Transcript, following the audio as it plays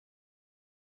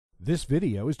This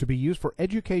video is to be used for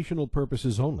educational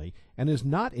purposes only and is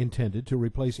not intended to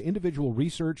replace individual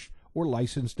research or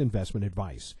licensed investment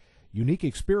advice. Unique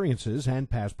experiences and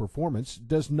past performance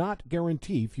does not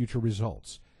guarantee future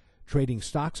results. Trading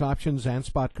stocks, options, and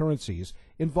spot currencies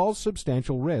involves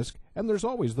substantial risk, and there's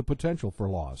always the potential for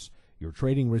loss. Your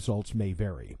trading results may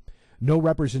vary. No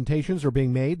representations are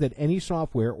being made that any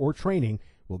software or training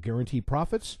will guarantee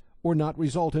profits or not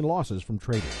result in losses from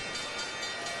trading.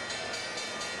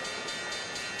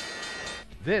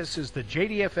 This is the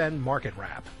JDfn Market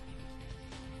Wrap.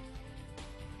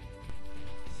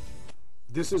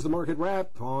 This is the Market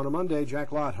Wrap on a Monday.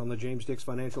 Jack Lott on the James Dix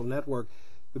Financial Network.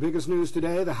 The biggest news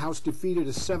today, the House defeated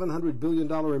a $700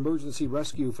 billion emergency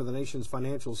rescue for the nation's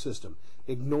financial system,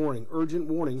 ignoring urgent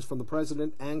warnings from the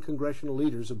president and congressional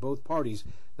leaders of both parties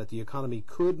that the economy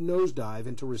could nosedive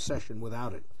into recession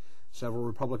without it. Several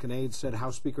Republican aides said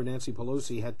House Speaker Nancy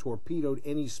Pelosi had torpedoed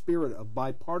any spirit of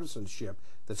bipartisanship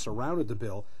that surrounded the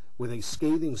bill with a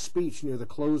scathing speech near the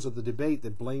close of the debate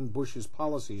that blamed Bush's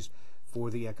policies for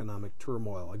the economic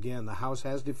turmoil. Again, the House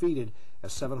has defeated a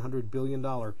 $700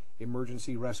 billion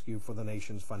emergency rescue for the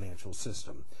nation's financial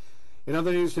system. In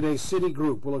other news today,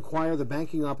 Citigroup will acquire the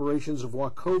banking operations of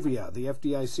Wachovia. The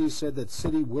FDIC said that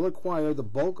Citi will acquire the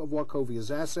bulk of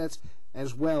Wachovia's assets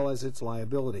as well as its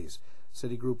liabilities.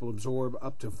 Citigroup will absorb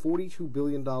up to $42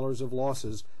 billion of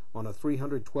losses on a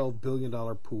 $312 billion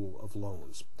pool of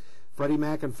loans. Freddie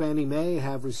Mac and Fannie Mae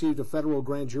have received a federal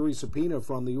grand jury subpoena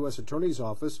from the U.S. Attorney's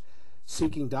Office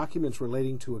seeking documents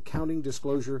relating to accounting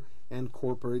disclosure and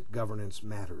corporate governance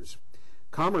matters.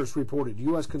 Commerce reported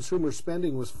U.S. consumer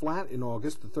spending was flat in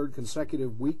August, the third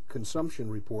consecutive weak consumption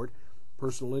report.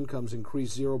 Personal incomes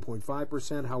increased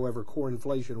 0.5%, however, core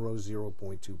inflation rose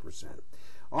 0.2%.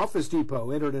 Office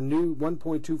Depot entered a new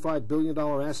 $1.25 billion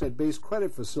asset-based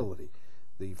credit facility.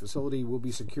 The facility will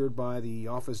be secured by the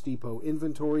Office Depot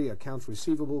inventory, accounts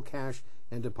receivable, cash,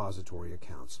 and depository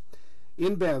accounts.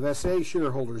 InBev SA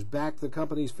shareholders backed the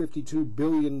company's $52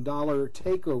 billion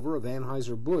takeover of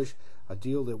Anheuser-Busch, a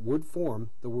deal that would form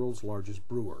the world's largest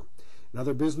brewer. In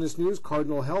other business news,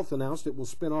 Cardinal Health announced it will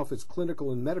spin off its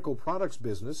clinical and medical products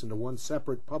business into one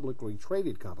separate publicly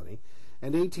traded company,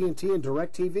 and AT&T and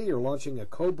DirecTV are launching a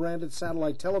co-branded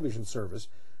satellite television service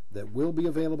that will be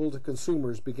available to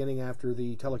consumers beginning after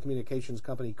the telecommunications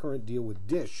company current deal with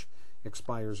Dish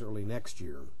expires early next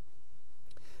year.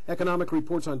 Economic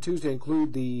reports on Tuesday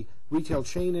include the Retail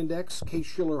Chain Index,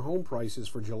 Case-Shiller home prices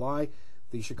for July,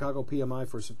 the Chicago PMI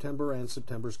for September, and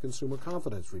September's Consumer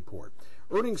Confidence Report.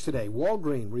 Earnings today,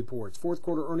 Walgreens reports fourth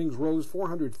quarter earnings rose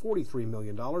 $443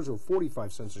 million, or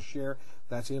 45 cents a share.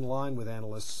 That's in line with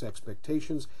analysts'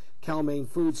 expectations. Cal-Maine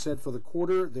Foods said for the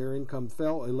quarter their income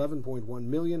fell $11.1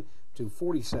 million to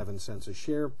 47 cents a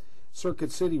share.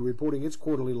 Circuit City reporting its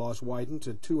quarterly loss widened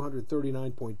to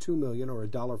 $239.2 million, or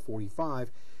 $1.45.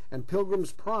 And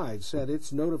Pilgrim's Pride said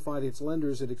it's notified its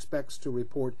lenders it expects to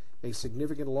report a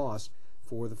significant loss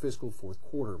for the fiscal fourth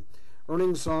quarter.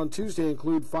 Earnings on Tuesday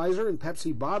include Pfizer and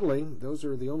Pepsi Bottling. Those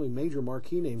are the only major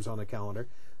marquee names on the calendar.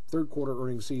 Third quarter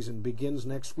earnings season begins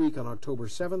next week on October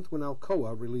 7th when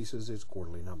Alcoa releases its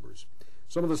quarterly numbers.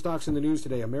 Some of the stocks in the news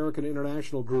today. American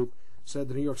International Group said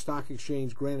the New York Stock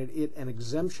Exchange granted it an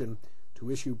exemption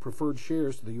to issue preferred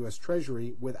shares to the U.S.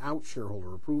 Treasury without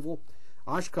shareholder approval.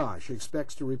 Oshkosh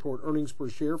expects to report earnings per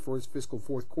share for its fiscal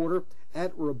fourth quarter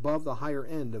at or above the higher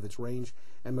end of its range,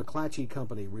 and McClatchy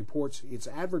Company reports its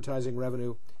advertising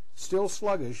revenue still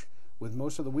sluggish, with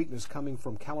most of the weakness coming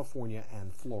from California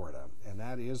and Florida. And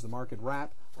that is the Market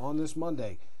Wrap on this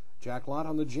Monday. Jack Lott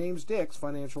on the James Dix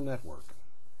Financial Network.